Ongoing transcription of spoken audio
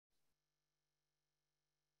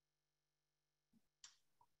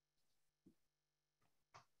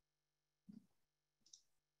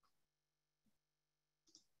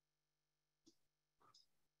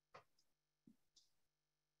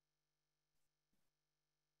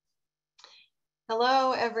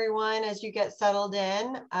Hello, everyone. As you get settled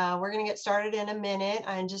in, we're going to get started in a minute.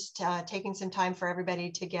 I'm just taking some time for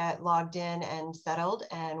everybody to get logged in and settled,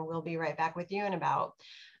 and we'll be right back with you in about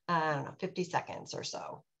 50 seconds or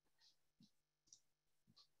so.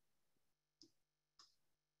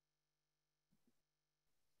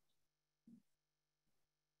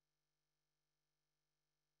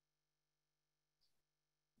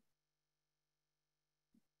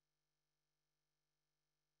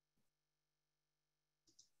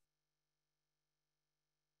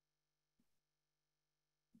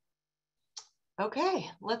 Okay,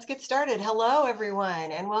 let's get started. Hello,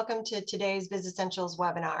 everyone, and welcome to today's Biz Essentials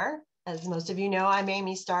webinar. As most of you know, I'm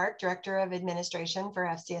Amy Stark, Director of Administration for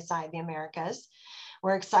FCSI the Americas.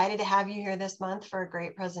 We're excited to have you here this month for a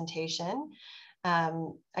great presentation.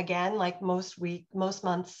 Again, like most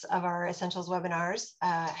months of our Essentials webinars,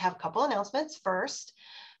 have a couple announcements. First,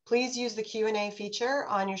 please use the Q&A feature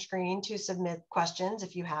on your screen to submit questions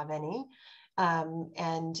if you have any.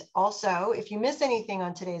 And also, if you miss anything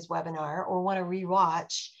on today's webinar or want to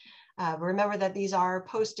rewatch, remember that these are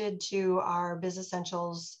posted to our Biz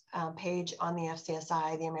Essentials page on the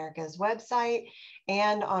FCSI the Americas website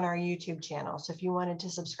and on our YouTube channel. So if you wanted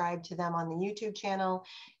to subscribe to them on the YouTube channel,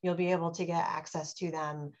 you'll be able to get access to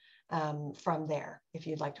them from there if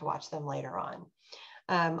you'd like to watch them later on.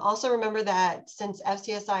 Also remember that since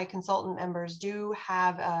FCSI consultant members do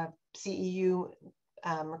have a CEU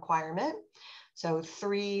requirement, so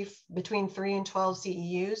between 3 and 12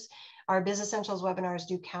 CEUs, our Biz Essentials webinars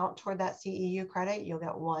do count toward that CEU credit. You'll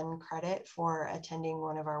get 1 credit for attending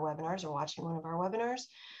one of our webinars or watching one of our webinars.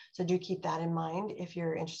 So do keep that in mind if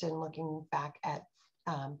you're interested in looking back at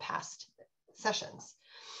past sessions.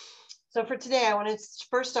 So for today, I want to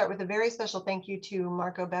first start with a very special thank you to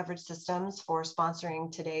Marco Beverage Systems for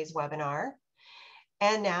sponsoring today's webinar.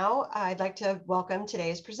 And now I'd like to welcome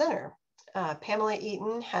today's presenter. Pamela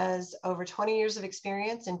Eaton has over 20 years of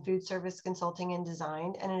experience in food service consulting and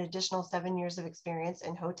design, and an additional 7 years of experience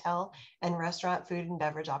in hotel and restaurant food and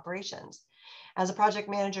beverage operations. As a project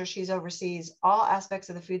manager, she oversees all aspects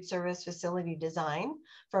of the food service facility design,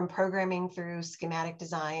 from programming through schematic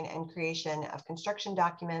design and creation of construction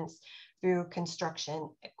documents through construction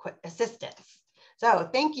assistance. So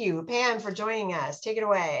thank you, Pam, for joining us. Take it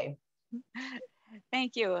away.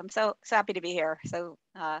 Thank you. I'm so happy to be here. So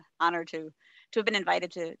honored to have been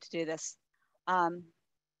invited to do this.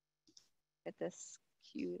 Get this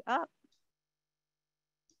queued up.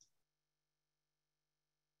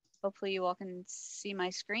 Hopefully you all can see my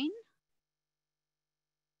screen.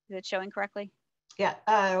 Is it showing correctly? Yeah,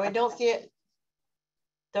 I don't see it.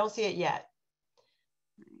 Don't see it yet.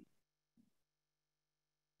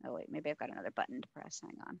 Oh wait, maybe I've got another button to press.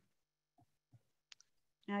 Hang on.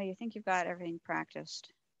 Now you think you've got everything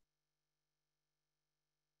practiced.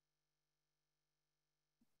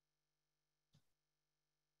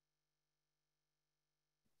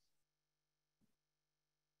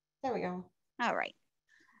 There we go. All right.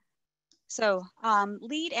 So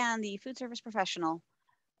LEED and the food service professional.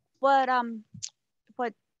 What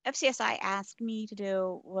FCSI asked me to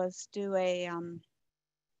do was do a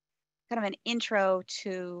kind of an intro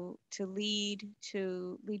to LEED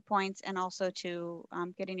points, and also to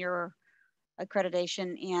getting your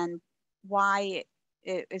accreditation and why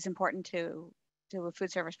it is important to a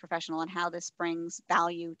food service professional, and how this brings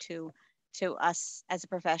value to us as a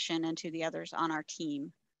profession and to the others on our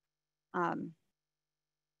team.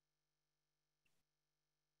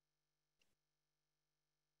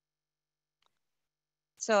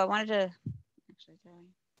 So I wanted to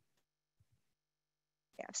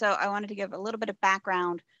so I wanted to give a little bit of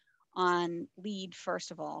background on LEED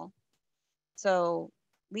first of all. So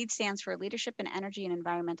LEED stands for Leadership in Energy and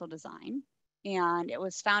Environmental Design, and it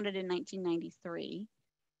was founded in 1993,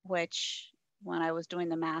 which, when I was doing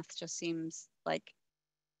the math, just seems like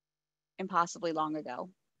impossibly long ago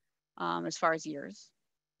as far as years.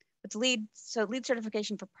 It's LEED, so LEED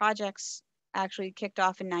certification for projects actually kicked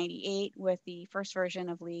off in '98 with the first version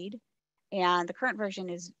of LEED, and the current version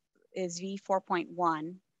is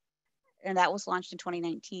V4.1, and that was launched in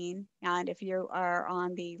 2019. And if you are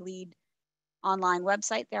on the LEED online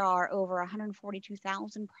website, there are over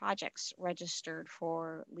 142,000 projects registered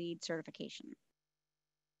for LEED certification.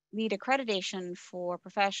 LEED accreditation for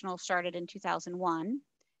professionals started in 2001,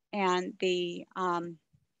 and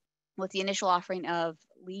with the initial offering of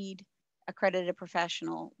LEED accredited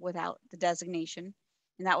professional without the designation,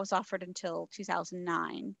 and that was offered until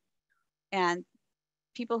 2009. And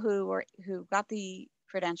people who got the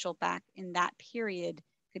credential back in that period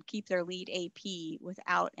could keep their LEED AP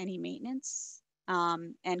without any maintenance,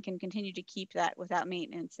 and can continue to keep that without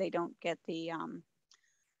maintenance. They don't get the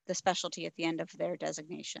the specialty at the end of their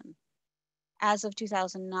designation. As of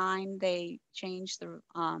 2009, they changed the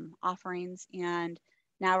offerings and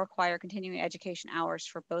now require continuing education hours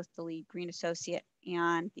for both the LEED Green Associate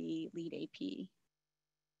and the LEED AP.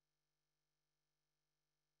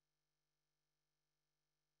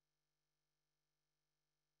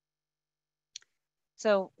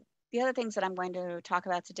 So the other things that I'm going to talk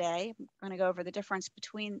about today, I'm going to go over the difference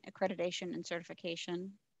between accreditation and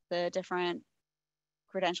certification, the different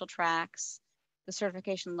credential tracks, the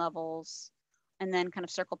certification levels, and then kind of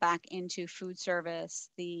circle back into food service,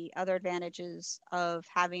 the other advantages of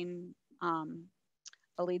having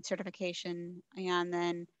a LEED certification, and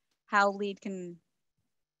then how LEED can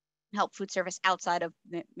help food service outside of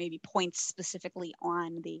maybe points specifically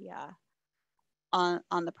on the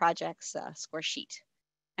project's score sheet,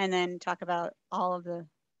 and then talk about all of the,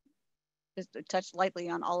 just touch lightly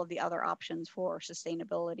on all of the other options for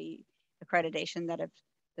sustainability accreditation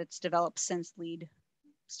that's developed since LEED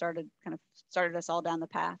started us all down the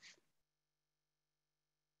path.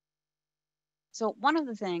 So one of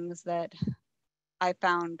the things that I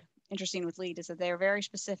found interesting with LEED is that they're very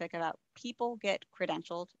specific about people get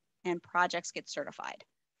credentialed and projects get certified.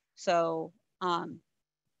 So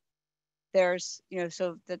there's,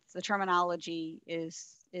 so the terminology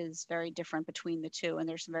is very different between the two, and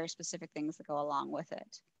there's some very specific things that go along with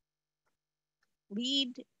it.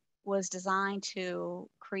 LEED was designed to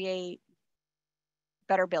create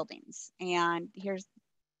better buildings, and here's,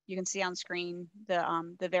 you can see on screen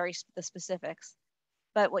the specifics.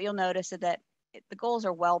 But what you'll notice is that the goals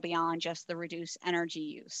are well beyond just the reduced energy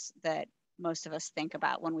use that most of us think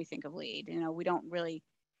about when we think of LEED. We don't really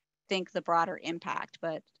think the broader impact,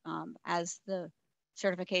 but as the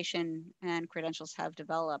certification and credentials have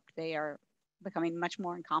developed, they are becoming much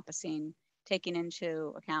more encompassing, taking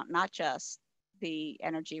into account not just the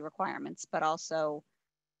energy requirements, but also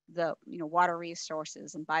the water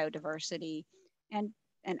resources and biodiversity and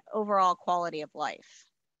overall quality of life.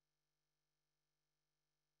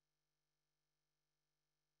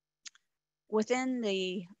 Within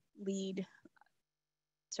the LEED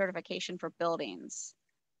certification for buildings,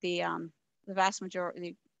 the vast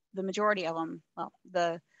majority, the majority of them, well,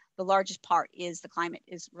 the largest part is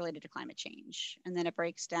related to climate change, and then it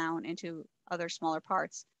breaks down into other smaller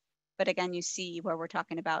parts. But again, you see where we're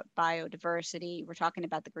talking about biodiversity, we're talking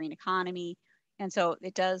about the green economy, and so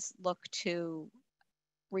it does look to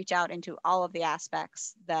reach out into all of the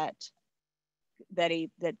aspects that the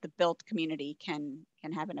built community can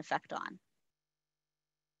have an effect on.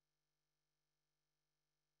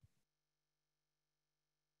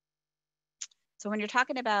 So when you're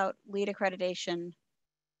talking about LEED accreditation,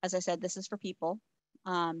 as I said, this is for people.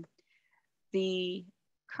 The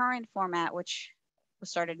current format, which was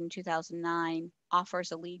started in 2009,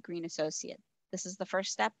 offers a LEED Green Associate. This is the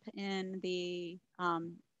first step in the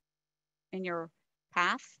in your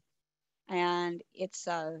path, and it's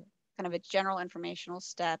a kind of a general informational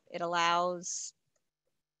step. It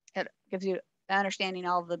gives you an understanding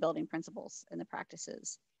of all of the building principles and the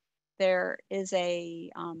practices. There is a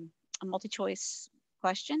multi-choice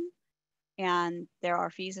question, and there are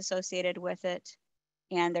fees associated with it.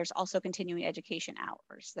 And there's also continuing education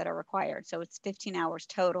hours that are required. So it's 15 hours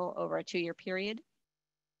total over a 2-year period.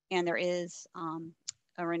 And there is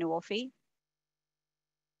a renewal fee.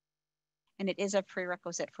 And it is a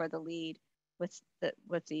prerequisite for the LEED with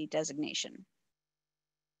the designation.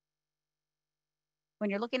 When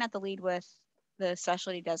you're looking at the LEED with the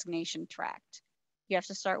specialty designation tract, you have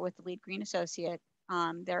to start with the LEED Green Associate.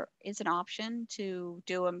 There is an option to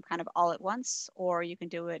do them kind of all at once, or you can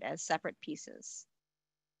do it as separate pieces.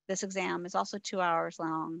 This exam is also 2 hours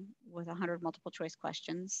long with 100 multiple choice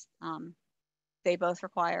questions. They both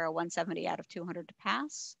require a 170 out of 200 to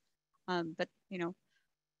pass. But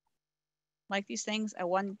like these things, a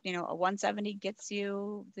 170 gets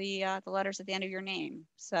you the letters at the end of your name.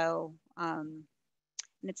 So and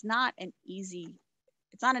it's not an easy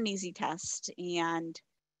test, and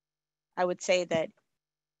I would say that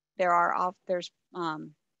there are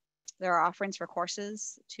offerings for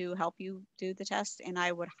courses to help you do the test, and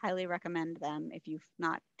I would highly recommend them if you've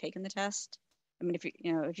not taken the test. I mean, if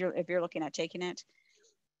you're looking at taking it,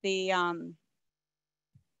 the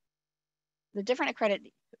different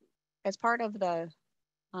as part of the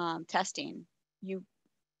testing, you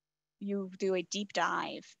do a deep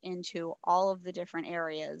dive into all of the different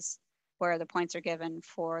areas where the points are given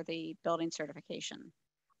for the building certification.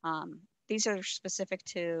 These are specific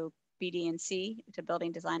to BD+C, to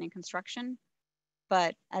building design and construction.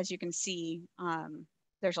 But as you can see,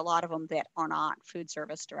 there's a lot of them that are not food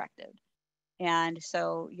service directed. And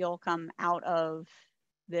so you'll come out of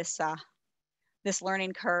this this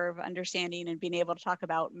learning curve, understanding and being able to talk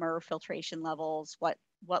about MERV filtration levels, what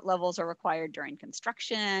levels are required during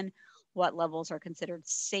construction, what levels are considered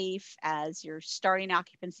safe as you're starting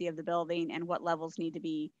occupancy of the building, and what levels need to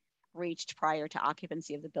be reached prior to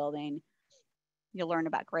occupancy of the building. You'll learn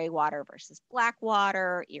about gray water versus black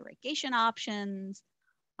water, irrigation options,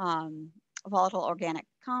 volatile organic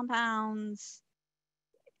compounds,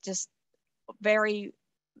 just very,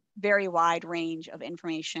 very wide range of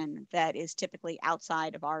information that is typically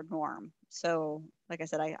outside of our norm. So like I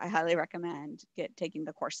said, I highly recommend taking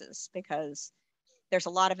the courses, because there's a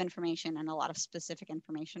lot of information and a lot of specific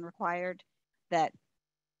information required that,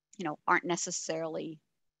 you know, aren't necessarily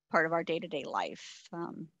part of our day-to-day life.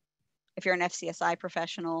 If you're an FCSI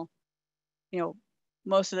professional, you know,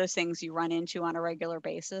 most of those things you run into on a regular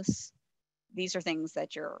basis. These are things that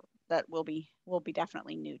will be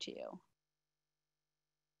definitely new to you.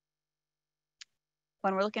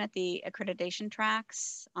 When we're looking at the accreditation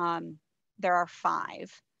tracks, there are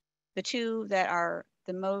 5. The 2 that are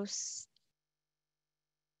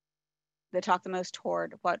that talk the most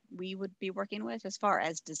toward what we would be working with as far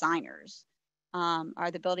as designers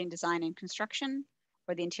are the building design and construction,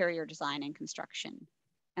 or the interior design and construction.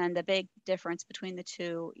 And the big difference between the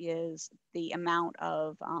 2 is the amount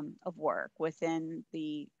of work within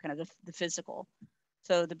the kind of the physical.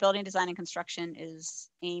 So the building design and construction is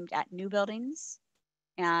aimed at new buildings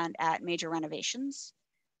and at major renovations.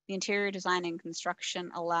 The interior design and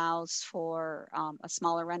construction allows for a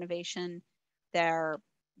smaller renovation. Their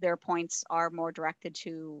points are more directed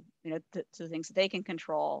to, you know, to the things that they can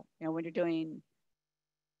control. You know, when you're doing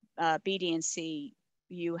BD+C,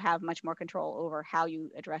 you have much more control over how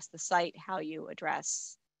you address the site, how you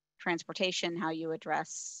address transportation, how you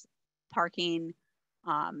address parking,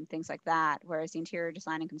 things like that. Whereas the interior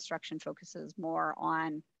design and construction focuses more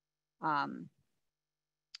on,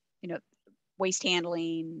 you know, waste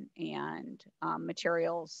handling and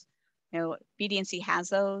materials. You know, BD+C has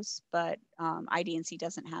those, but ID+C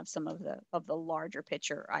doesn't have some of the larger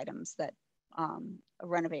picture items that an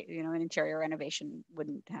interior renovation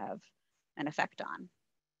wouldn't have an effect on.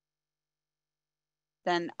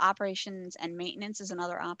 Then operations and maintenance is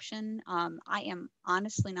another option. I am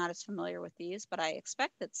honestly not as familiar with these, but I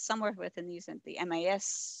expect that somewhere within these, the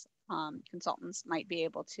MAS consultants might be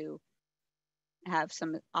able to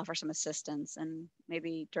offer some assistance, and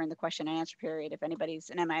maybe during the question and answer period, if anybody's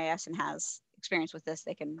an MIS and has experience with this,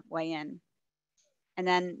 they can weigh in. And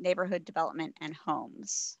then neighborhood development and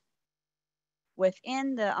homes.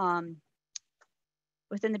 Within the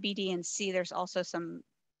BD+C, there's also some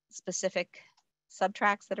specific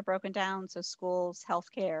subtracks that are broken down. So schools,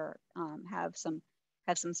 healthcare have some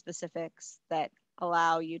specifics that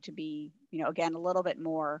allow you to be, you know, again, a little bit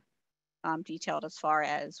more detailed as far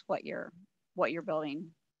as what your building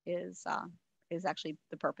is actually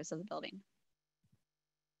the purpose of the building.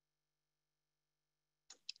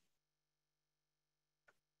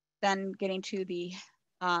 Then getting to the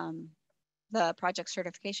project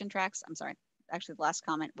certification tracks. I'm sorry, actually the last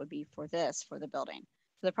comment would be for the building.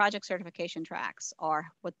 So the project certification tracks are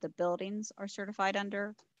what the buildings are certified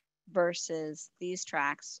under versus these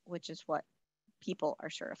tracks, which is what people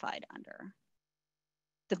are certified under.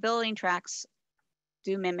 The building tracks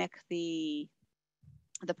do mimic the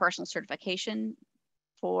personal certification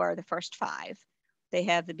for the first 5. They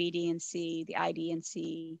have the BD+C, the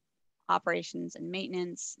ID+C, operations and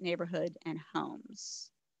maintenance, neighborhood, and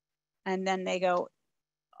homes. And then they go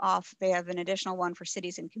off, they have an additional one for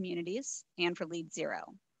cities and communities and for LEED 0.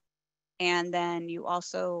 And then you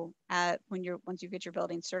also, once you get your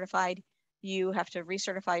building certified, you have to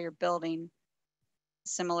recertify your building,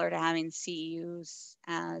 similar to having CEUs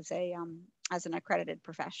as an accredited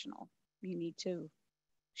professional. You need to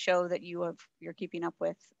show that you're keeping up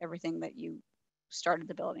with everything that you started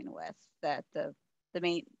the building with, that the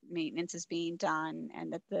maintenance is being done,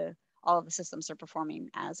 and that all of the systems are performing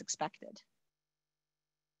as expected.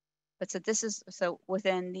 But so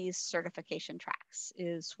within these certification tracks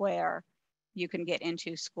is where you can get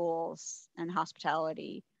into schools and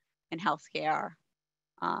hospitality and healthcare,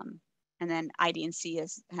 and then ID+C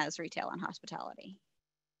has retail and hospitality.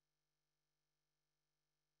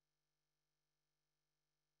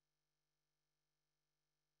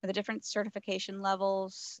 The different certification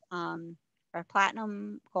levels are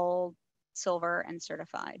platinum, gold, silver, and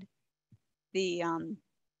certified. The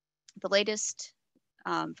latest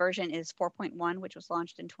version is 4.1, which was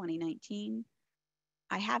launched in 2019.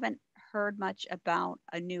 I haven't heard much about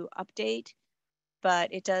a new update,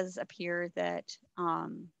 but it does appear that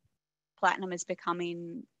platinum is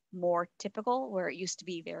becoming more typical, where it used to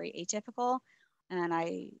be very atypical. And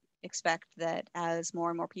I expect that as more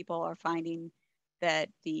and more people are finding that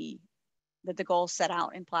the goals set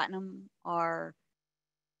out in platinum are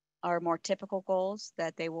more typical goals,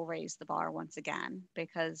 that they will raise the bar once again,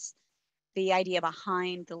 because the idea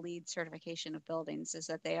behind the LEED certification of buildings is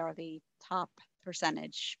that they are the top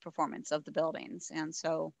percentage performance of the buildings. And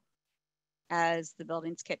so as the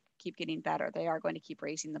buildings keep getting better, they are going to keep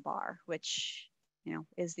raising the bar, which,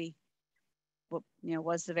 is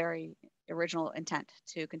was the very original intent,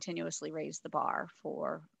 to continuously raise the bar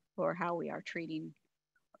for how we are treating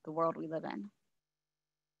the world we live in.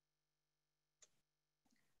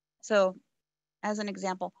 So as an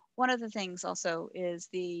example, one of the things also is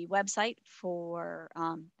the website for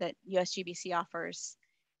that USGBC offers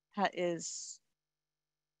is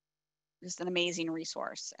just an amazing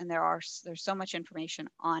resource, and there's so much information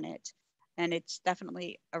on it, and it's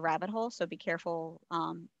definitely a rabbit hole. So be careful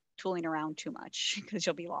tooling around too much, because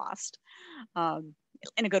you'll be lost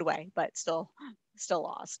in a good way, but still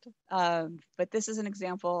lost. But this is an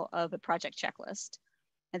example of a project checklist,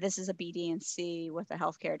 and this is a BD+C with a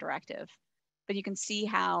healthcare directive. But you can see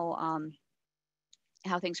how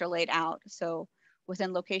things are laid out. So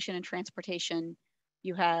within location and transportation,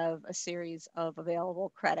 you have a series of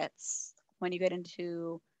available credits. When you get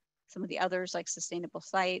into some of the others, like sustainable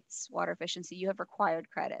sites, water efficiency, you have required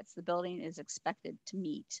credits. The building is expected to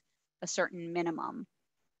meet a certain minimum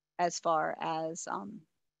as far as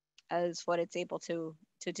what it's able to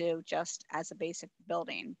do just as a basic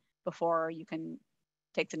building before you can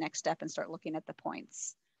take the next step and start looking at the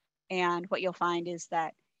points. And what you'll find is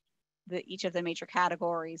that each of the major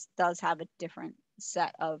categories does have a different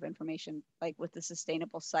set of information. Like with the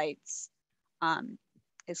sustainable sites,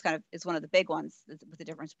 is one of the big ones, with the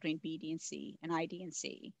difference between BD+C and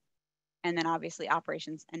ID+C. And then obviously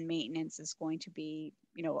operations and maintenance is going to be,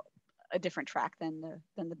 a different track than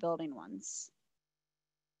the building ones.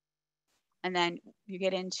 And then you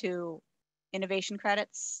get into innovation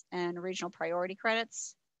credits and regional priority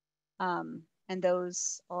credits. And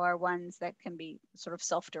those are ones that can be sort of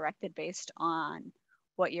self-directed based on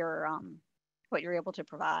what you're able to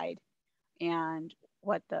provide, and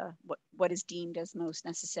what is deemed as most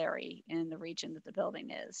necessary in the region that the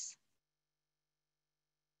building is.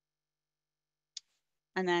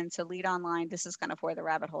 And then so LEED Online, this is kind of where the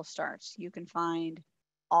rabbit hole starts. You can find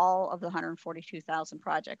all of the 142,000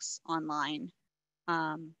 projects online.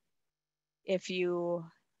 If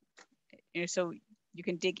so you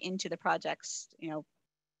can dig into the projects,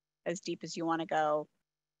 as deep as you want to go.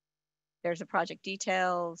 There's a project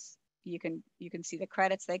details. You can see the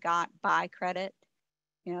credits they got by credit.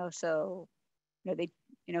 So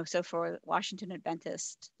so for Washington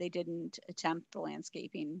Adventist, they didn't attempt the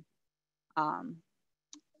landscaping, but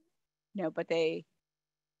they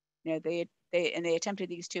attempted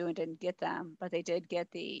these two and didn't get them, but they did get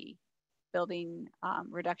the building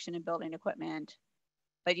reduction in building equipment.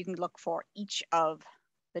 But you can look for each of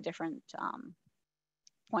the different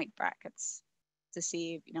point brackets to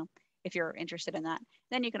see, if you're interested in that.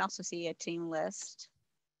 Then you can also see a team list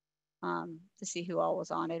to see who all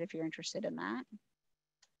was on it, if you're interested in that.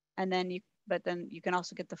 And then you can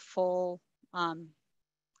also get the full,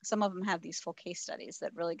 some of them have these full case studies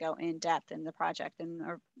that really go in depth in the project and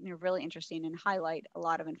are really interesting and highlight a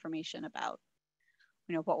lot of information about,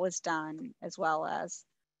 what was done, as well as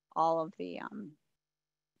all of the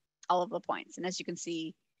points. And as you can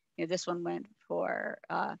see, this one went for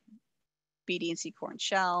BD+C core and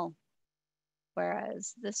shell,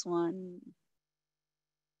 whereas this one,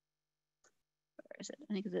 where is it?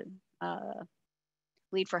 I think it's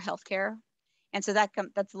LEED for healthcare. And so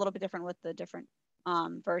that's a little bit different with the different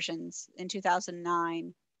versions. In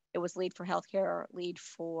 2009, it was LEED for healthcare, LEED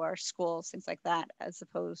for schools, things like that, as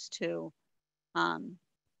opposed to and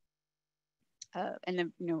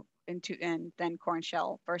then and then core and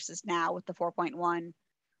shell, versus now with the 4.1,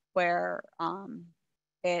 where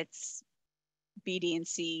it's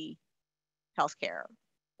BD+C healthcare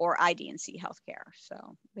or ID+C healthcare.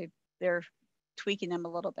 So they're tweaking them a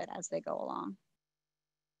little bit as they go along.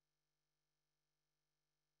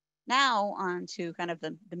 Now on to kind of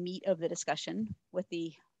the meat of the discussion with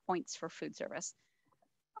the points for food service.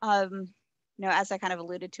 As I kind of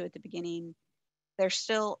alluded to at the beginning, there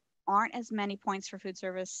still aren't as many points for food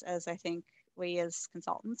service as I think we as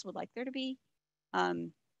consultants would like there to be.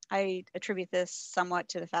 I attribute this somewhat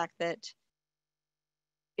to the fact that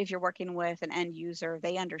if you're working with an end user,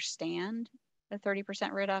 they understand a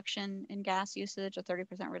 30% reduction in gas usage, a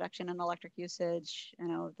 30% reduction in electric usage,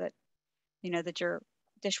 that your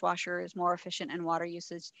dishwasher is more efficient in water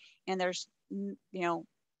usage. And there's,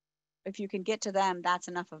 if you can get to them, that's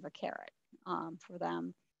enough of a carrot for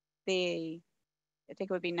them. I think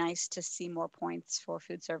it would be nice to see more points for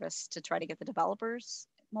food service to try to get the developers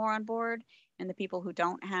more on board and the people who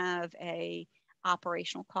don't have a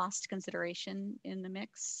operational cost consideration in the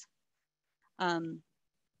mix. And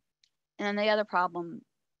then the other problem,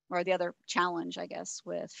 or the other challenge, I guess,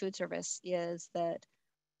 with food service is that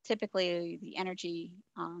typically the energy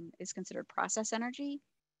is considered process energy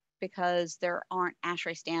because there aren't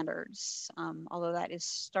ASHRAE standards, although that is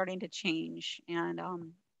starting to change. And,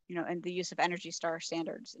 and the use of Energy Star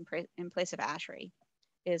standards in place of ASHRAE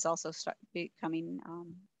is also becoming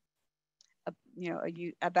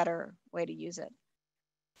a better way to use it.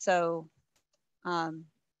 So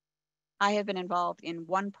I have been involved in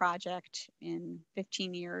one project in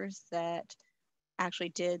 15 years that actually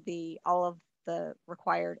did all of the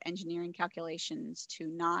required engineering calculations to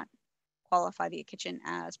not qualify the kitchen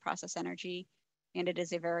as process energy. And it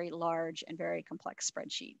is a very large and very complex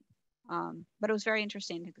spreadsheet. But it was very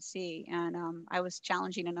interesting to see. And I was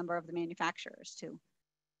challenging a number of the manufacturers to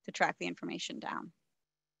track the information down.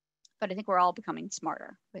 But I think we're all becoming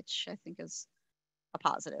smarter, which I think is a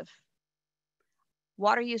positive.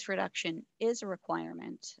 Water use reduction is a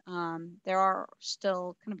requirement. There are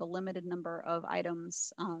still kind of a limited number of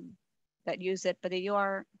items that use it, but they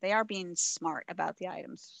are being smart about the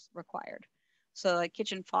items required. So like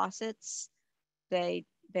kitchen faucets, they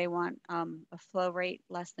want a flow rate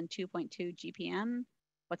less than 2.2 GPM.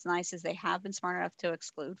 What's nice is they have been smart enough to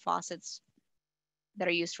exclude faucets that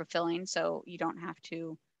are used for filling, so you don't have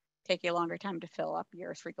to take a longer time to fill up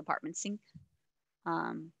your 3-compartment sink,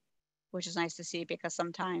 which is nice to see because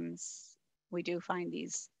sometimes we do find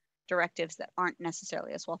these directives that aren't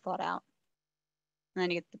necessarily as well thought out. And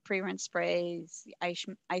then you get the pre-rinse sprays, the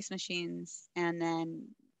ice machines, and then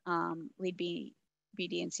LEED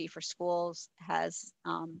BD+C for schools has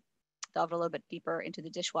delved a little bit deeper into the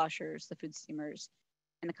dishwashers, the food steamers,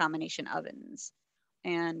 and the combination ovens.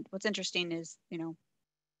 And what's interesting is,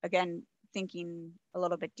 again, thinking a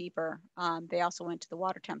little bit deeper, they also went to the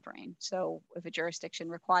water tempering. So if a jurisdiction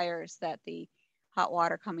requires that the hot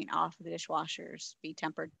water coming off of the dishwashers be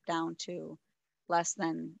tempered down to less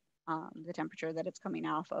than the temperature that it's coming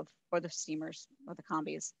off of, or the steamers or the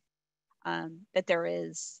combis, that there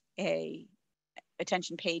is a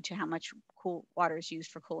attention paid to how much cool water is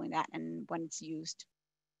used for cooling that and when it's used,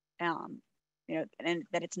 and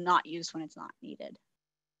that it's not used when it's not needed.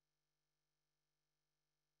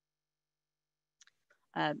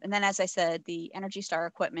 And then, as I said, the Energy Star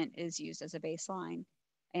equipment is used as a baseline,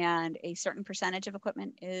 and a certain percentage of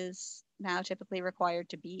equipment is now typically required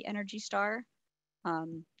to be Energy Star.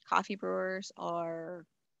 Coffee brewers are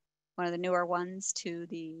one of the newer ones to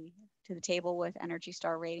the table with Energy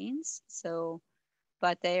Star ratings. So,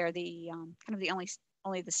 but they are the kind of the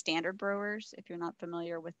only the standard brewers, if you're not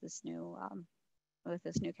familiar with this new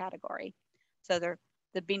category. So they're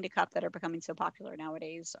the bean to cup that are becoming so popular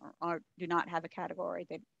nowadays do not have a category.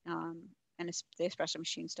 And the espresso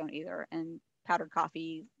machines don't either. And powdered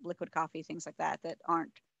coffee, liquid coffee, things like that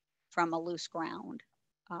aren't from a loose ground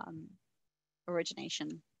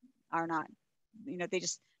origination are not,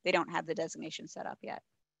 they don't have the designation set up yet.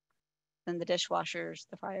 Then the dishwashers,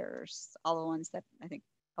 the fryers, all the ones that I think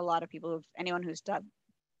a lot of people anyone who's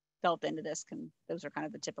delved into this those are kind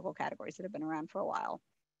of the typical categories that have been around for a while.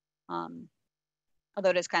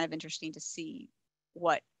 Although it is kind of interesting to see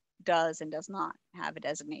what does and does not have a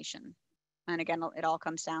designation. And again, it all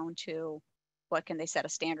comes down to what can they set a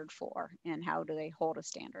standard for and how do they hold a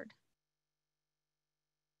standard.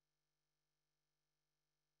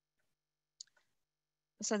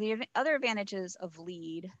 So the other advantages of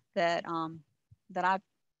LEED that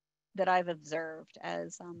I've observed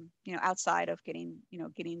as outside of getting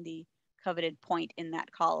the coveted point in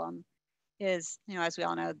that column is, as we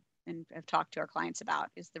all know and have talked to our clients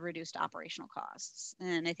about, is the reduced operational costs.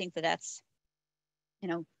 And I think that's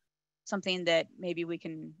something that maybe we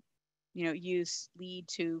can use LEED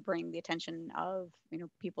to bring the attention of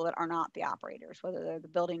people that are not the operators, whether they're the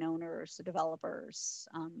building owners, the developers,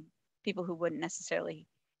 people who wouldn't necessarily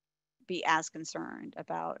be as concerned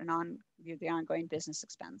about the ongoing business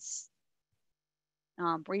expense.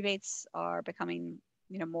 Rebates are becoming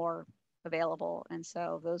more available, and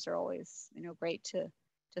so those are always great to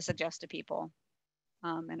suggest to people,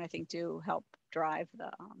 and I think do help drive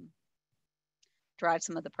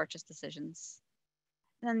some of the purchase decisions.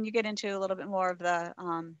 And then you get into a little bit more of the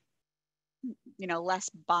less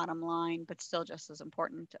bottom line, but still just as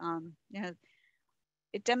important.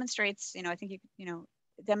 It demonstrates, I think it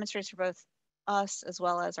demonstrates for both us as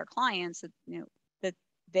well as our clients that that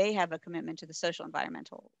they have a commitment to the social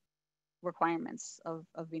environmental requirements of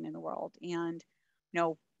being in the world, and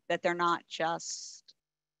that they're not just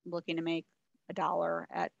looking to make $1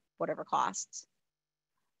 at whatever costs.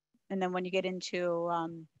 And then when you get into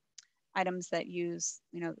items that use,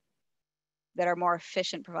 that are more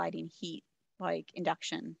efficient providing heat, like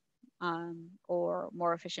induction, or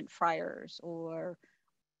more efficient fryers, or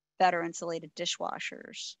better insulated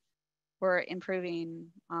dishwashers, we're improving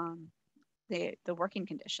the working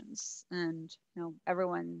conditions. And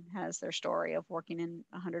everyone has their story of working in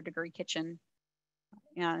a 100-degree kitchen,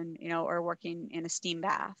 and or working in a steam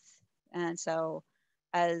bath. And so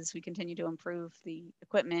as we continue to improve the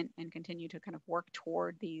equipment and continue to kind of work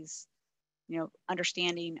toward these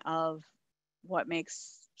understanding of what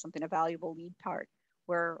makes something a valuable LEED part,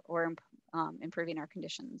 we're improving our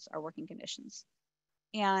conditions, our working conditions.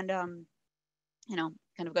 And kind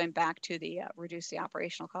of going back to the reduce the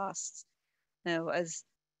operational costs. As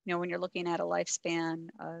when you're looking at a lifespan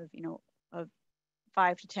of of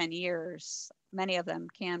 5 to 10 years, many of them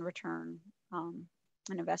can return an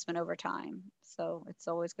investment over time. So it's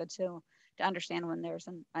always good to understand when there's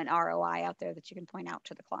an ROI out there that you can point out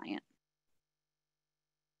to the client.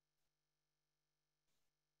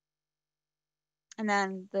 And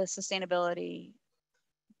then the sustainability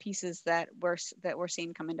pieces that we're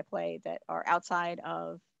seeing come into play that are outside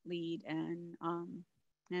of LEED and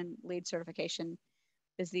LEED certification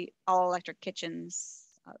is the all electric kitchens.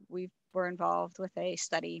 We were involved with a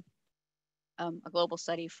study, a global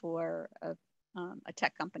study for a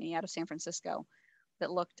tech company out of San Francisco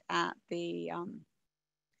that looked at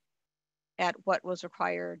at what was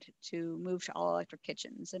required to move to all electric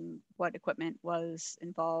kitchens and what equipment was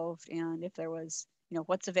involved, and if there was,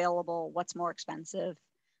 what's available, what's more expensive.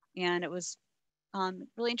 And it was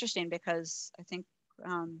really interesting because I think,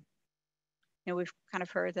 we've kind of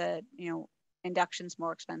heard that, induction's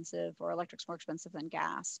more expensive or electric's more expensive than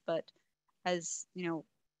gas. But as,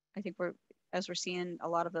 I think as we're seeing a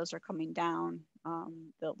lot of those are coming down,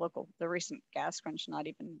 the recent gas crunch not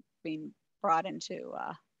even being brought into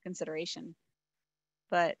consideration.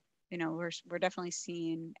 But, we're definitely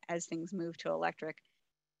seeing as things move to electric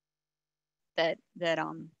that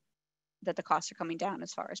the costs are coming down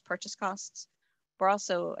as far as purchase costs. We're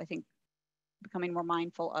also, I think, becoming more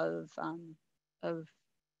mindful of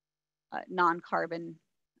non-carbon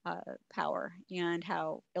power, and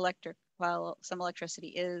how while some electricity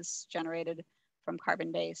is generated from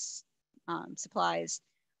carbon-based supplies,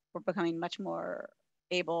 we're becoming much more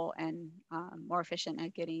able and more efficient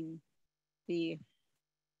at getting the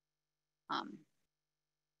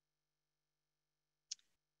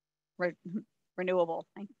renewable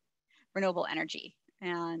energy.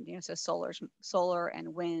 And so solar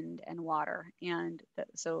and wind and water. And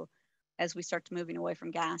so as we start moving away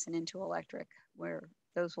from gas and into electric, where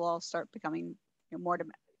those will all start becoming more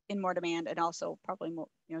demand, and also probably more,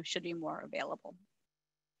 should be more available.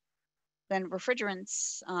 Then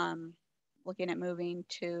refrigerants, looking at moving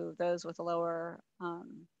to those with a lower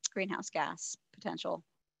greenhouse gas potential,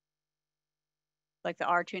 like the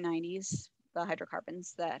R290s, the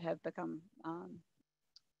hydrocarbons that have become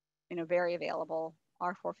very available,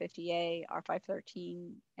 R450A,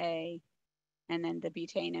 R513A, and then the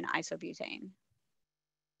butane and isobutane.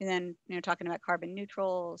 And then, talking about carbon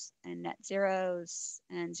neutrals and net zeros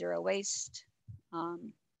and zero waste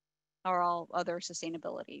are all other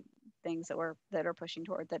sustainability things that are pushing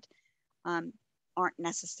toward that aren't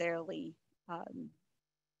necessarily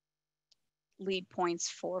LEED points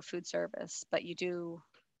for food service, but you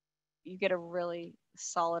get a really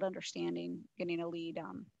solid understanding getting a LEED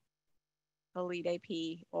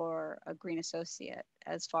AP or a green associate,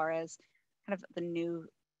 as far as kind of the new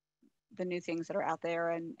things that are out there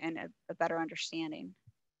and a better understanding.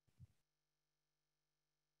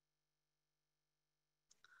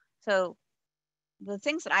 So the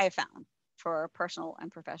things that I have found for personal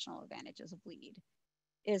and professional advantages of LEED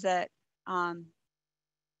is that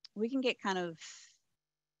we can get kind of,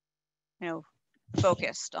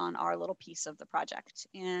 focused on our little piece of the project.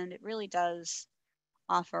 And it really does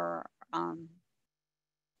offer a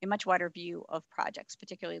much wider view of projects,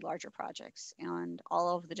 particularly larger projects, and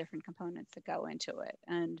all of the different components that go into it.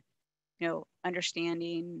 And,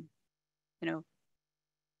 understanding,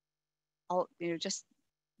 just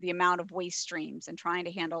the amount of waste streams, and trying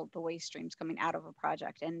to handle the waste streams coming out of a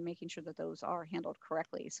project, and making sure that those are handled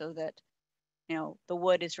correctly, so that the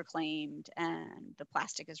wood is reclaimed and the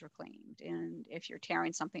plastic is reclaimed. And if you're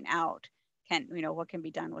tearing something out, what can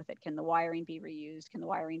be done with it? Can the wiring be reused? Can the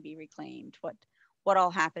wiring be reclaimed? What all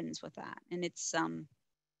happens with that? And it's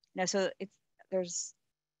so there's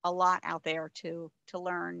a lot out there to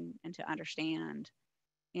learn and to understand.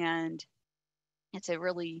 And it's a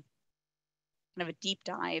really kind of a deep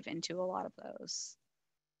dive into a lot of those.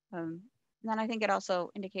 then I think it also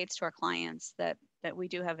indicates to our clients that we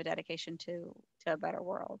do have a dedication to a better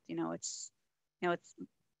world. It's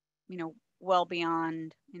well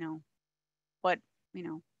beyond what you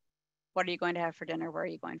know what are you going to have for dinner, where are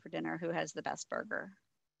you going for dinner, who has the best burger.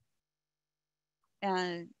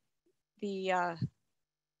 And the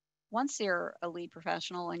once you're a LEED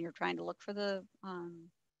professional and you're trying to look for the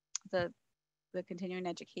continuing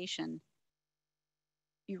education,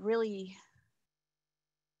 you really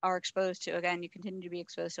are exposed to, again, you continue to be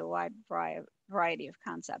exposed to a wide variety of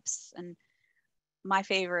concepts. And my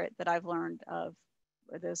favorite that I've learned of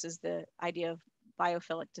this is the idea of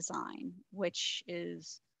biophilic design, which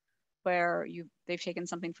is where they've taken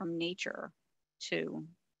something from nature to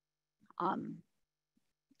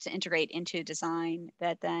integrate into design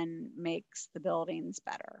that then makes the buildings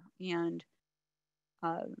better. And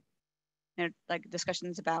like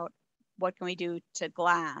discussions about what can we do to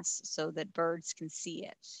glass so that birds can see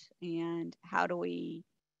it, and how do we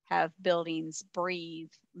have buildings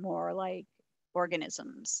breathe more like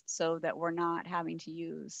organisms so that we're not having to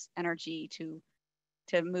use energy to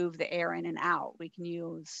move the air in and out. We can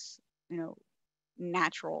use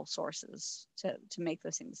natural sources to make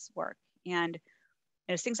those things work. And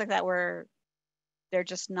there's things like that where they're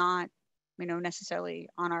just not necessarily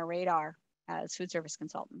on our radar as food service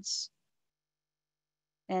consultants.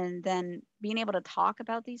 And then being able to talk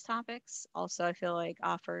about these topics also, I feel like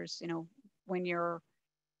offers, when you're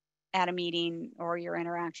at a meeting or you're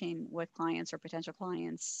interacting with clients or potential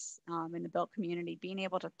clients in the built community, being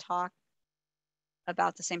able to talk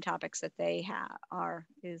about the same topics that they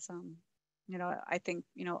is I think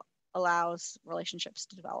allows relationships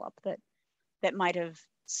to develop that might have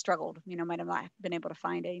struggled, might have not been able to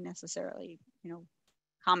find a necessarily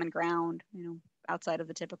common ground outside of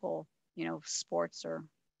the typical sports or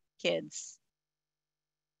kids.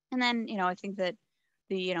 And then I think that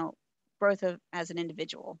the growth of as an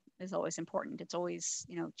individual is always important. It's always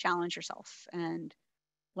challenge yourself and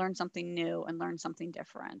learn something new and learn something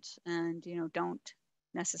different, and don't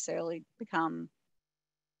necessarily become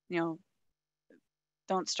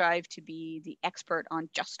don't strive to be the expert on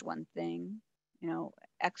just one thing.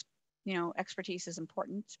 Expertise is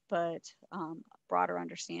important, but broader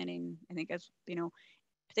understanding, I think, as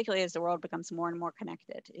particularly as the world becomes more and more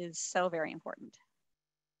connected, is so very important.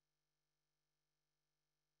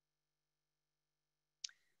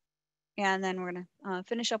 And then we're going to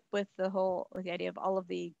finish up with the idea of all of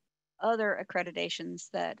the other accreditations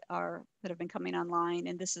that have been coming online,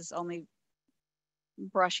 and this is only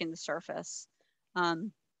brushing the surface.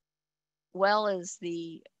 WELL is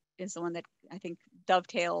the one that I think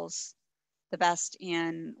dovetails the best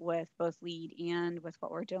in with both LEED and with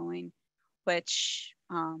what we're doing, which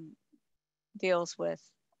deals with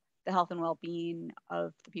the health and well-being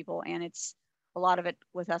of the people. And it's a lot of it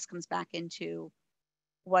with us comes back into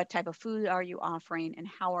what type of food are you offering and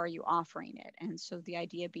how are you offering it. And so the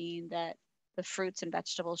idea being that the fruits and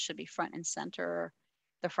vegetables should be front and center,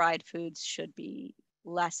 the fried foods should be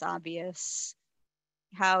less obvious.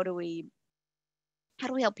 How do we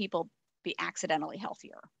help people be accidentally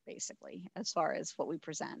healthier, basically, as far as what we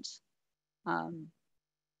present?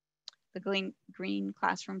 The green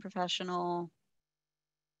classroom professional,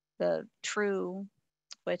 the true,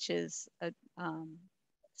 which is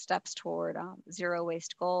steps toward zero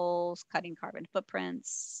waste goals, cutting carbon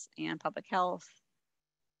footprints, and public health.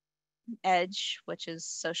 EDGE, which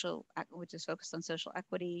is focused on social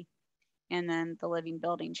equity, and then the Living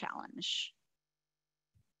Building Challenge.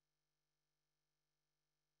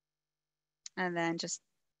 And then just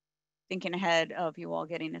thinking ahead of you all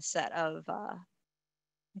getting a set of,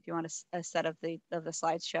 if you want a set of the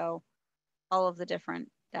slideshow, all of the different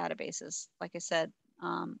databases. Like I said,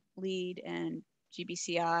 LEED and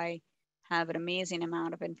GBCI have an amazing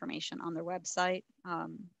amount of information on their website. I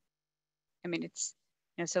mean, it's,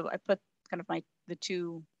 so I put kind of the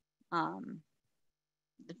two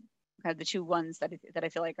ones that I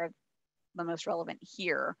feel like are the most relevant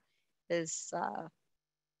here is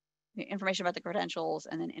the information about the credentials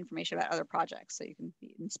and then information about other projects, so you can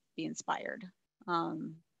be inspired.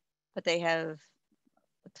 But they have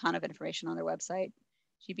a ton of information on their website.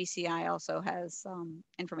 GBCI also has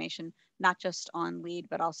information not just on LEED,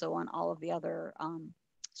 but also on all of the other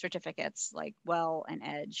certificates like WELL and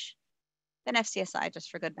EDGE. Then FCSI, just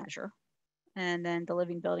for good measure. And then the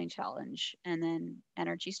Living Building Challenge, and then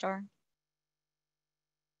Energy Star.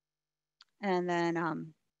 And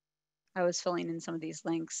then I was filling in some of these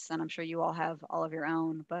links, and I'm sure you all have all of your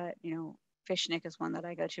own, but Fishnick is one that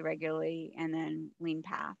I go to regularly, and then Lean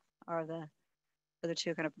Path are the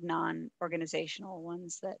two kind of non-organizational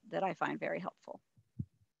ones that I find very helpful.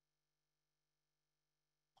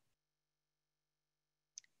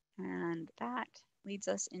 And that leads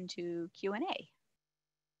us into Q&A.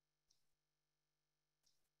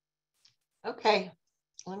 Okay,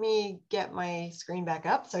 let me get my screen back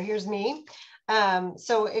up. So here's me.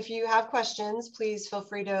 So if you have questions, please feel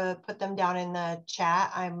free to put them down in the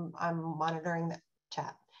chat. I'm monitoring the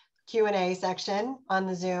chat Q&A section on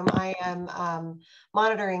the Zoom. I am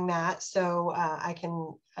monitoring that, so I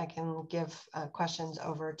can give questions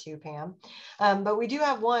over to Pam. But we do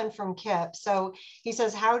have one from Kip. So he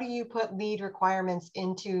says, how do you put LEED requirements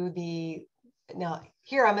into the, now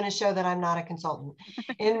here I'm going to show that I'm not a consultant,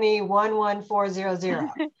 in the 11400.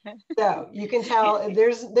 So you can tell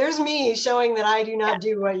there's me showing that I do not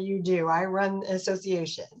do what you do. I run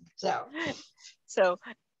association. So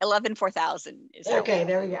 11-4000 is okay,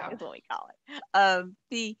 there we go. Is what we call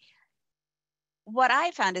it. What I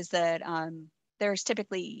found is that there's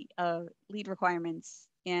typically LEED requirements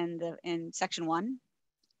in section 1,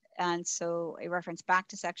 and so a reference back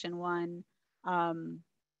to section 1,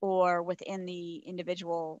 or within the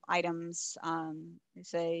individual items,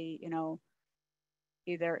 say,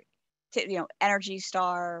 either Energy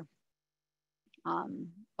Star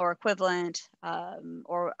or equivalent,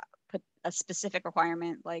 or put a specific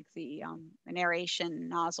requirement like the an aeration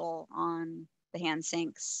nozzle on the hand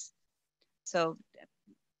sinks. So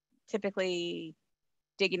typically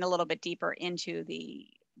digging a little bit deeper into the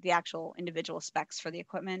actual individual specs for the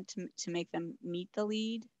equipment to make them meet the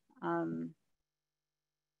LEED.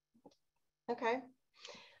 Okay.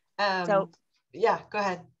 So yeah, go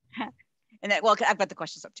ahead. And that, well, I've got the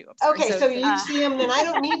questions up too. Okay, so you see them, then I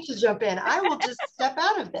don't need to jump in. I will just step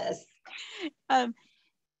out of this.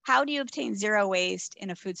 How do you obtain zero waste in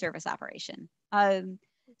a food service operation?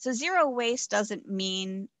 So zero waste doesn't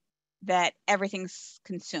mean that everything's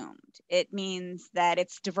consumed. It means that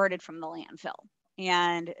it's diverted from the landfill.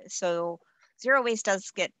 And so zero waste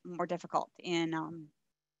does get more difficult in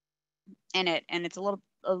it, and it's a little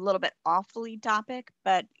bit off the LEED topic,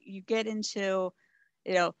 but you get into,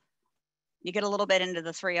 you get a little bit into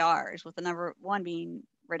the 3 R's, with the number 1 being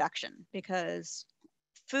reduction, because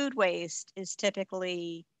food waste is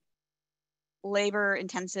typically labor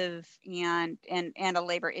intensive and a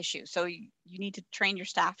labor issue. So you need to train your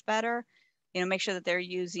staff better, make sure that they're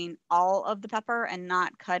using all of the pepper and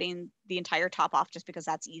not cutting the entire top off just because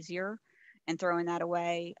that's easier and throwing that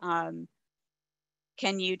away.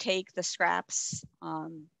 Can you take the scraps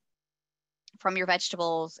from your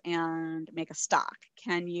vegetables and make a stock?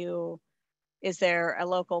 Is there a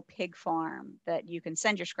local pig farm that you can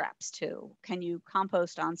send your scraps to? Can you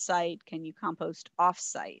compost on site? Can you compost off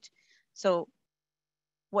site? So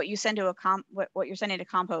what you send to what you're sending to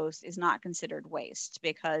compost is not considered waste,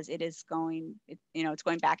 because it is going, it's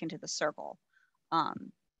going back into the circle.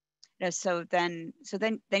 So then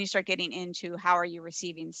you start getting into, how are you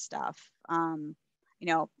receiving stuff? Are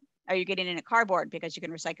you getting in a cardboard because you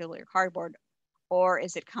can recycle your cardboard, or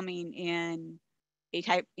is it coming in a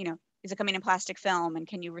type, is it coming in plastic film, and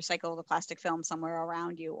can you recycle the plastic film somewhere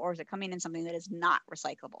around you, or is it coming in something that is not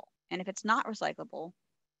recyclable? And if it's not recyclable,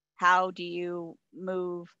 how do you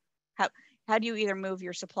how do you either move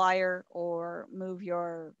your supplier or move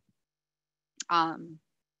your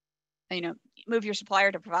move your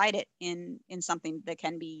supplier to provide it in something that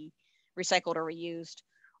can be recycled or reused,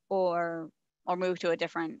 or move to a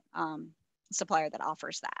different supplier that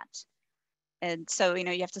offers that? And so,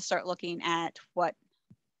 you have to start looking at what,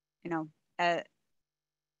 at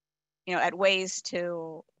ways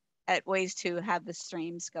to have the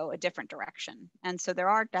streams go a different direction. And so there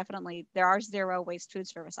are zero waste food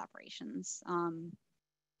service operations, and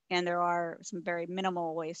there are some very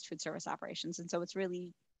minimal waste food service operations. And so it's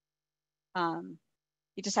really, you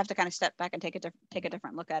just have to kind of step back and take a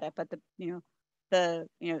different look at it. But the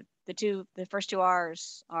first 2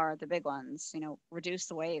 R's are the big ones. Reduce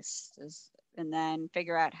the waste, and then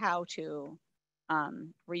figure out how to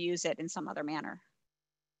reuse it in some other manner.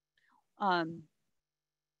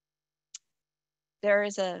 There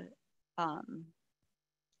is a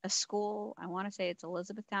school, I want to say it's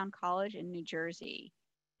Elizabethtown College in New Jersey,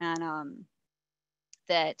 and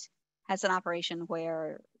that has an operation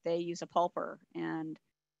where they use a pulper, and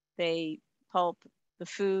they pulp the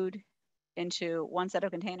food into one set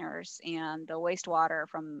of containers, and the wastewater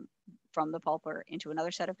from the pulper into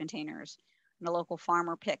another set of containers. And the local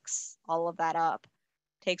farmer picks all of that up,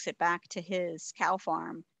 takes it back to his cow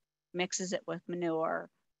farm, mixes it with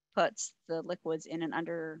manure, puts the liquids in an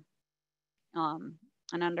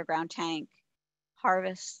underground tank,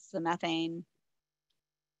 harvests the methane,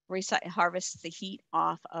 harvests the heat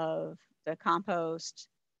off of the compost,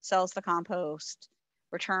 sells the compost,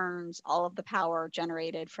 returns all of the power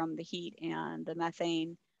generated from the heat and the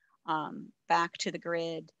methane back to the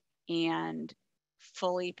grid, and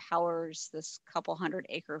fully powers this couple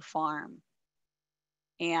 100-acre farm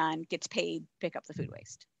and gets paid to pick up the food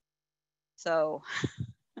waste. So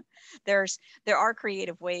there are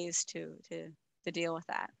creative ways to deal with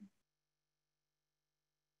that.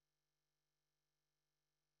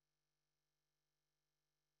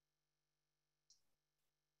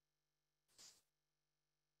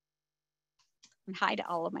 And hi to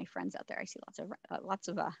all of my friends out there. I see lots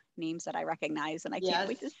of names that I recognize, and I can't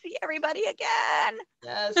wait to see everybody again.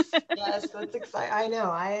 Yes, yes, that's exciting. I know,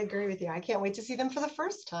 I agree with you. I can't wait to see them for the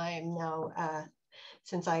first time now,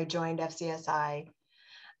 since I joined FCSI.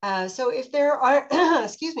 So if there are,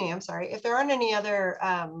 excuse me, I'm sorry, if there aren't any other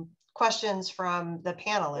questions from the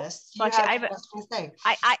panelists, well, actually,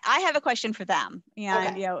 I have a question for them, and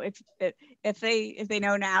okay. You know, if they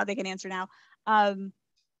know now, they can answer now.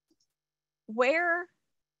 Where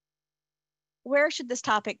should this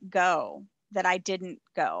topic go that I didn't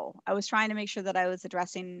go? I was trying to make sure that I was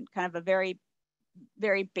addressing kind of a very,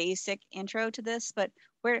 very basic intro to this, but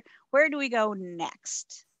where do we go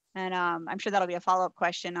next? And I'm sure that'll be a follow-up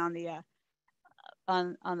question on the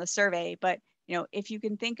on the survey. But you know, if you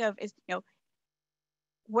can think of, is you know,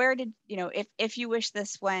 where did you know, if you wish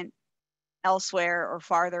this went elsewhere or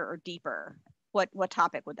farther or deeper, what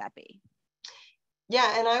topic would that be?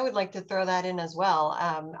 Yeah, and I would like to throw that in as well.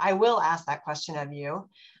 I will ask that question of you.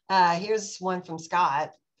 Here's one from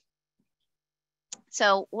Scott.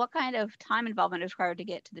 So what kind of time involvement is required to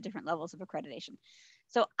get to the different levels of accreditation?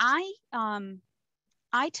 So I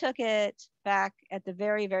took it back at the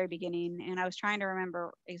very, very beginning, and I was trying to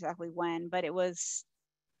remember exactly when, but it was,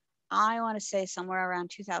 I want to say somewhere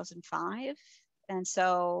around 2005. And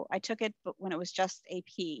so I took it when it was just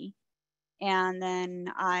AP. And then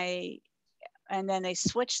they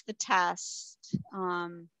switched the test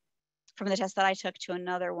from the test that I took to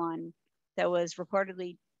another one that was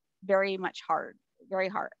reportedly very hard. All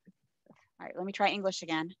right, let me try English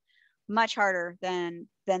again. Much harder than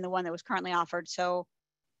the one that was currently offered. So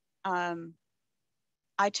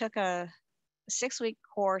I took a 6-week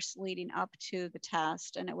course leading up to the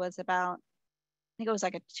test, and it was about, I think it was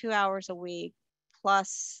like a 2 hours a week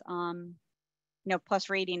plus plus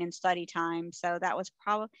reading and study time. So that was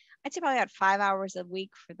I'd say probably about 5 hours a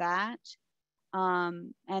week for that.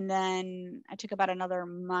 And then I took about another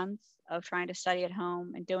month of trying to study at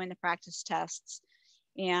home and doing the practice tests,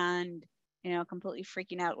 and completely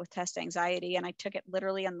freaking out with test anxiety. And I took it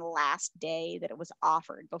literally on the last day that it was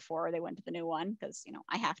offered before they went to the new one, because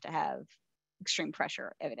I have to have extreme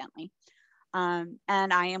pressure, evidently. And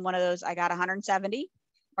I am one of those, I got 170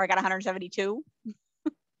 or I got 172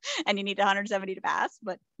 and you need 170 to pass,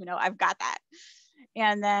 but I've got that.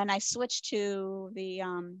 And then I switched to the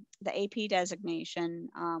AP designation,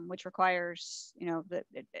 which requires,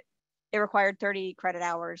 it required 30 credit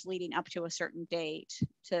hours leading up to a certain date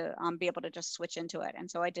to be able to just switch into it. And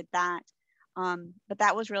so I did that. But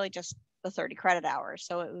that was really just the 30 credit hours.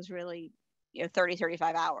 So it was really 30,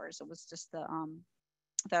 35 hours. It was just the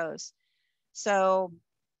those. So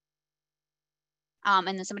and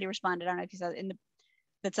then somebody responded, I don't know if you said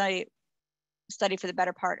that's a study for the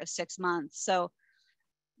better part of 6 months. So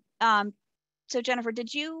so Jennifer,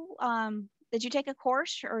 did you take a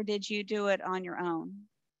course or did you do it on your own?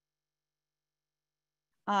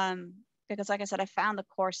 Because like I said, I found the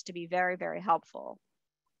course to be very, very helpful.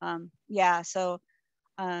 Yeah, so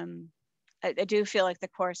I do feel like the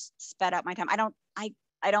course sped up my time. I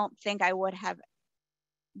don't think I would have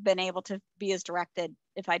been able to be as directed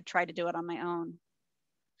if I'd tried to do it on my own.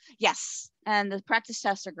 Yes, and the practice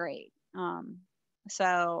tests are great.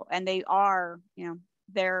 So, and they are,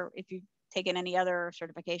 they're, if you've taken any other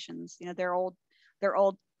certifications, they're old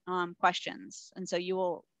questions, and so you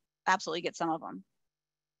will absolutely get some of them.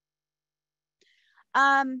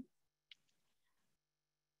 I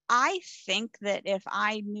think that if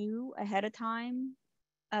I knew ahead of time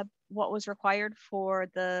what was required for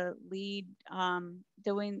the LEED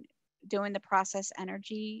doing the process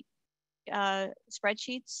energy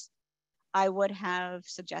spreadsheets, I would have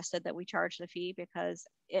suggested that we charge the fee, because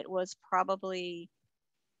it was probably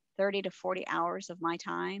 30 to 40 hours of my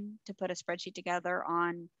time to put a spreadsheet together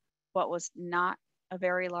on what was not a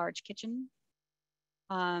very large kitchen.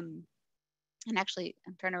 And actually,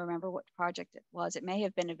 I'm trying to remember what project it was. It may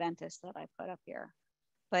have been Aventus that I put up here,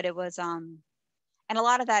 but it was, and a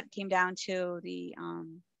lot of that came down to the,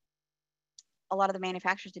 a lot of the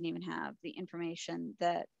manufacturers didn't even have the information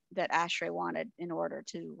that ASHRAE wanted in order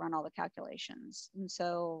to run all the calculations. And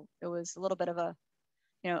so it was a little bit of a,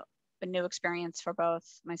 a new experience for both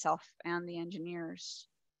myself and the engineers.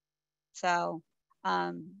 So,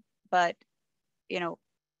 but,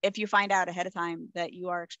 if you find out ahead of time that you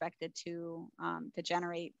are expected to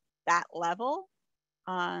generate that level,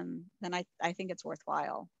 then I think it's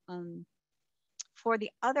worthwhile. For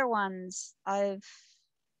the other ones, I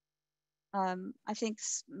think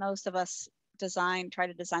most of us try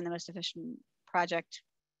to design the most efficient project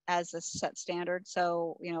as a set standard.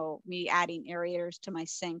 So, me adding aerators to my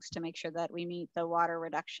sinks to make sure that we meet the water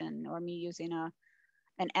reduction, or me using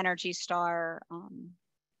an Energy Star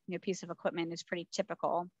piece of equipment is pretty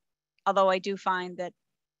typical. Although I do find that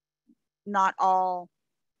not all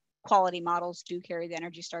quality models do carry the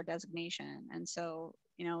Energy Star designation. And so,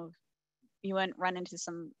 you wouldn't run into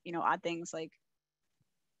some, odd things like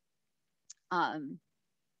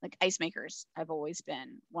ice makers. I've always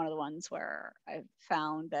been one of the ones where I've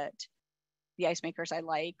found that the ice makers I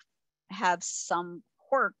like have some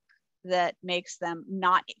quirk that makes them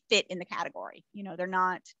not fit in the category. They're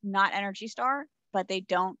not Energy Star, but they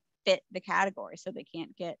don't fit the category, so they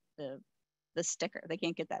can't get the sticker. They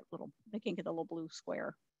can't get the little blue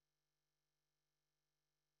square.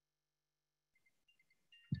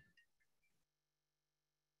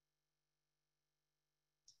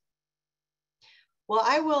 Well,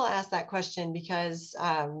 I will ask that question because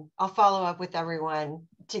I'll follow up with everyone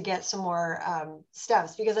to get some more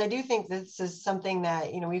steps, because I do think this is something that,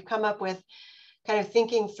 we've come up with, kind of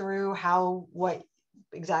thinking through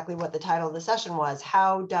exactly what the title of the session was.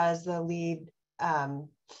 How does the LEED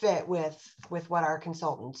fit with what our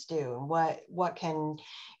consultants do? And what can,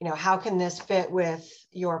 how can this fit with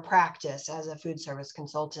your practice as a food service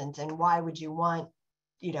consultant? And why would you want,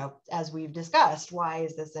 as we've discussed, why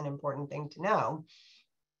is this an important thing to know?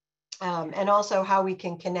 And also how we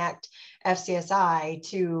can connect FCSI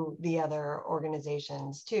to the other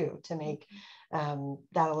organizations too, to make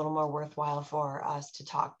that a little more worthwhile for us to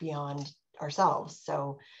talk beyond ourselves.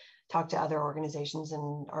 So talk to other organizations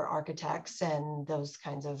and our architects and those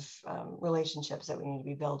kinds of relationships that we need to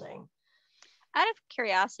be building. Out of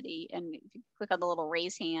curiosity, and if you click on the little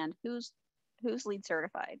raise hand, who's LEED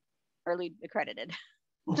certified or LEED accredited?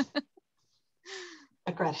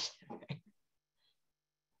 Accredited. Okay.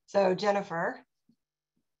 So Jennifer.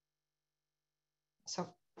 So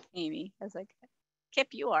Amy, I was like, Kip,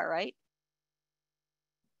 you are, right?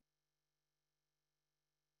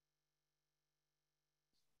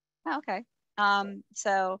 Oh, okay.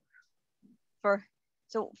 So for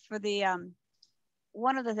the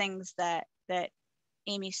one of the things that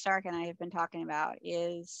Amy Stark and I have been talking about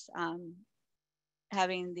is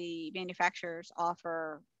having the manufacturers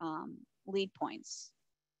offer LEED points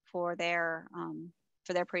for their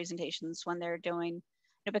presentations when they're doing,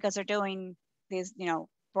 because they're doing these,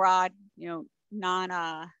 broad, non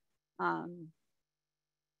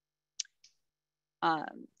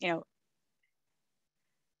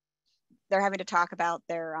they're having to talk about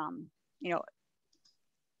their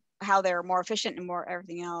how they're more efficient and more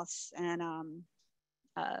everything else. And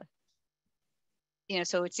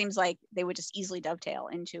so it seems like they would just easily dovetail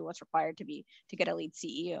into what's required to get a LEED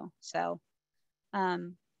CEU. So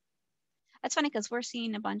that's funny because we're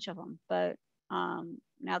seeing a bunch of them, but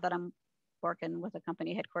now that I'm working with a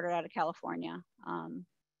company headquartered out of California, I'm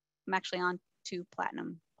actually on 2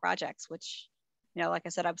 platinum projects, which, like I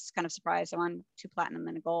said, I was kind of surprised. I'm on 2 platinum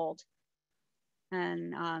and a gold.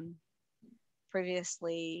 And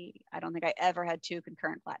previously, I don't think I ever had 2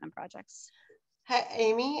 concurrent platinum projects. Hey,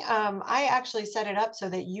 Amy, I actually set it up so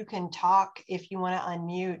that you can talk. If you want to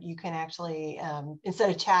unmute, you can actually, instead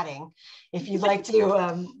of chatting, if you'd like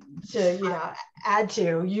to add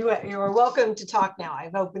to, you are welcome to talk now.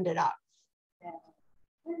 I've opened it up.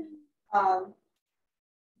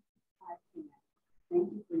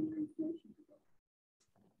 Thank you for your information.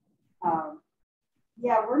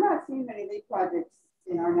 Yeah, we're not seeing many LEED projects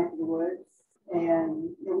in our neck of the woods,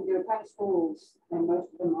 and we do a ton of schools, and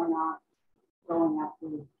most of them are not going after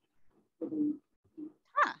the.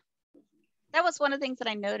 That was one of the things that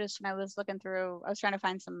I noticed when I was looking through. I was trying to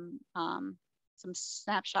find some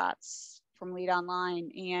snapshots from LEED Online,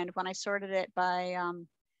 and when I sorted it by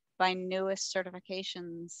newest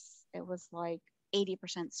certifications, it was like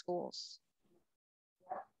 80% schools.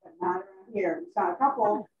 Yeah, but not around here. We saw a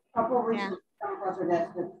couple recently come across our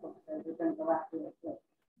desk that we're going to go after it.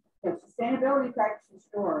 But sustainability practices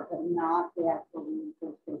sure, but not the actual LEED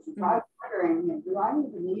certification. So I was wondering, do I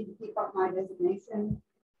even need to keep up my designation,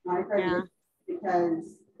 my accreditation?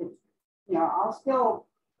 Because it's, I'll still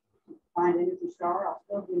find Energy Star, I'll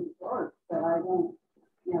still do the work, but I won't,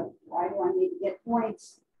 why do I need to get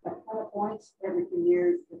points, a ton of points every 2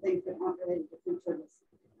 years for things that aren't related to food service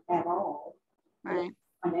at all? Right.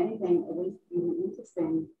 On anything at least even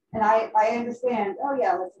interesting. And I understand, oh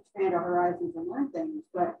yeah, let's expand our horizons and learn things,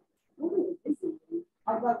 but really,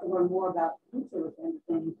 I'd love to learn more about food service and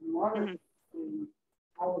things and water and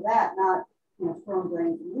all of that, not, you know, storm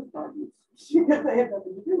drains and roof gardens, because they have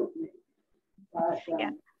nothing to do with me. But,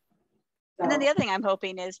 yeah. And then the other thing I'm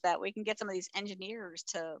hoping is that we can get some of these engineers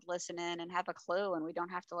to listen in and have a clue, and we don't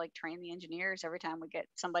have to like train the engineers every time we get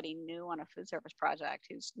somebody new on a food service project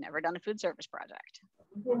who's never done a food service project.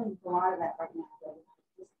 We're getting a lot of that right now.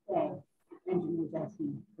 Just say engineers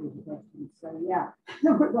asking for the questions. So yeah,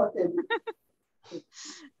 we're both in.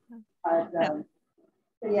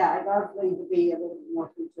 But yeah, I'd love Lee to be a little bit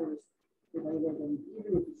more food service related, and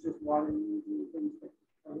even if it's just water and things that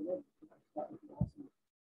would be awesome.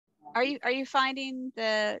 Are you finding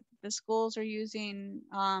the schools are using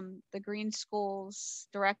the green schools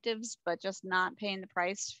directives, but just not paying the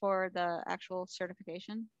price for the actual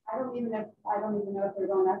certification? I don't even know if they're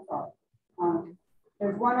going that far.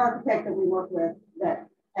 There's one architect that we work with that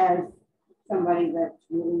has somebody that's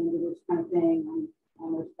really into this kind of thing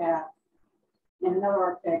on their staff, and another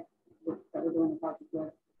architect that we're doing the project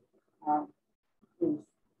with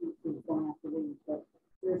is going after these, but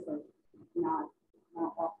seriously, not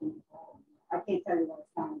often at all. I can't tell you what it's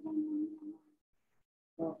kind of going on.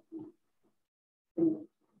 So,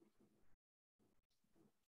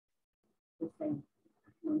 the same.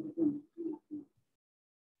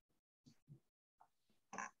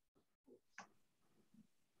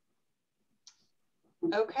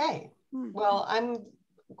 Okay, well, I'm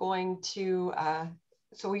going to,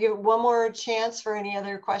 so we give one more chance for any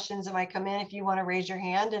other questions that might come in. If you want to raise your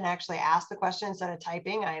hand and actually ask the question instead of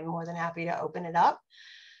typing, I'm more than happy to open it up.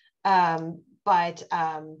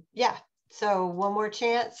 Yeah, so one more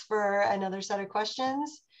chance for another set of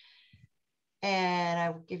questions. And I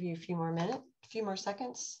will give you a few more minutes, a few more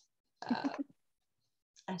seconds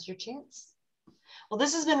as your chance. Well,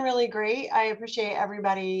 this has been really great. I appreciate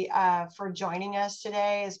everybody for joining us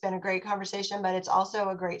today. It's been a great conversation, but it's also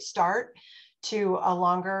a great start to a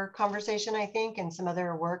longer conversation, I think, and some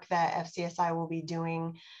other work that FCSI will be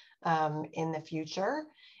doing in the future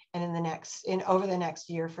and over the next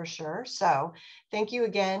year for sure. So thank you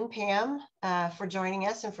again, Pam, for joining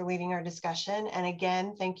us and for leading our discussion. And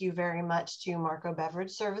again, thank you very much to Marco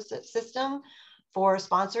Beverage Service System for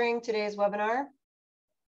sponsoring today's webinar.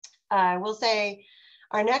 I will say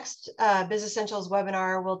our next Business Essentials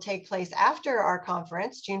webinar will take place after our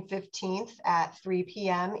conference, June 15th at 3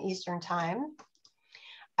 p.m. Eastern Time.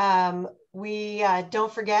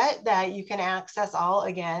 Don't forget that you can access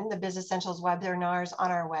the Business Essentials webinars on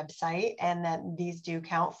our website, and that these do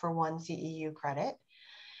count for 1 CEU credit.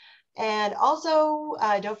 And also,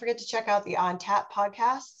 don't forget to check out the On Tap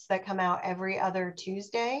podcasts that come out every other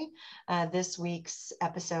Tuesday. This week's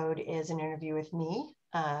episode is an interview with me.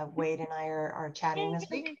 Wade and I are chatting this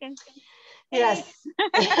week. Yes.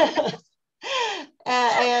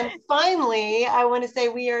 And finally, I want to say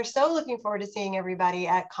we are so looking forward to seeing everybody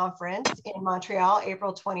at conference in Montreal,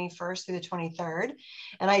 April 21st through the 23rd.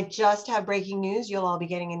 And I just have breaking news. You'll all be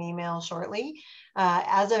getting an email shortly.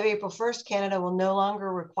 As of April 1st, Canada will no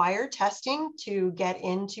longer require testing to get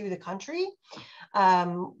into the country.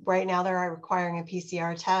 Right now, they're requiring a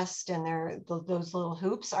PCR test, and those little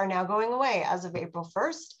hoops are now going away as of April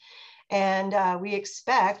 1st. And we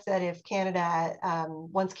expect that if Canada,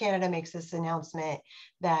 once Canada makes this announcement,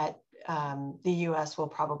 that the US will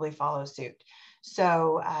probably follow suit.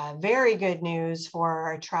 So very good news for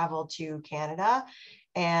our travel to Canada.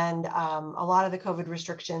 And a lot of the COVID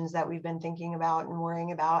restrictions that we've been thinking about and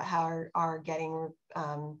worrying about are getting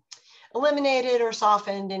eliminated or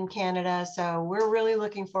softened in Canada. So we're really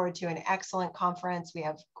looking forward to an excellent conference. We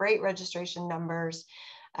have great registration numbers.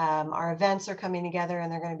 Our events are coming together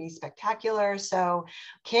and they're going to be spectacular. So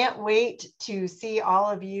can't wait to see all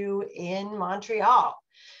of you in Montreal.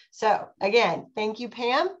 So again, thank you,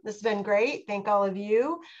 Pam. This has been great. Thank all of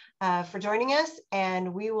you for joining us,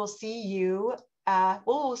 and we will see you.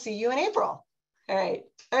 We'll see you in April. All right.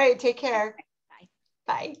 Take care. Bye.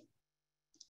 Bye.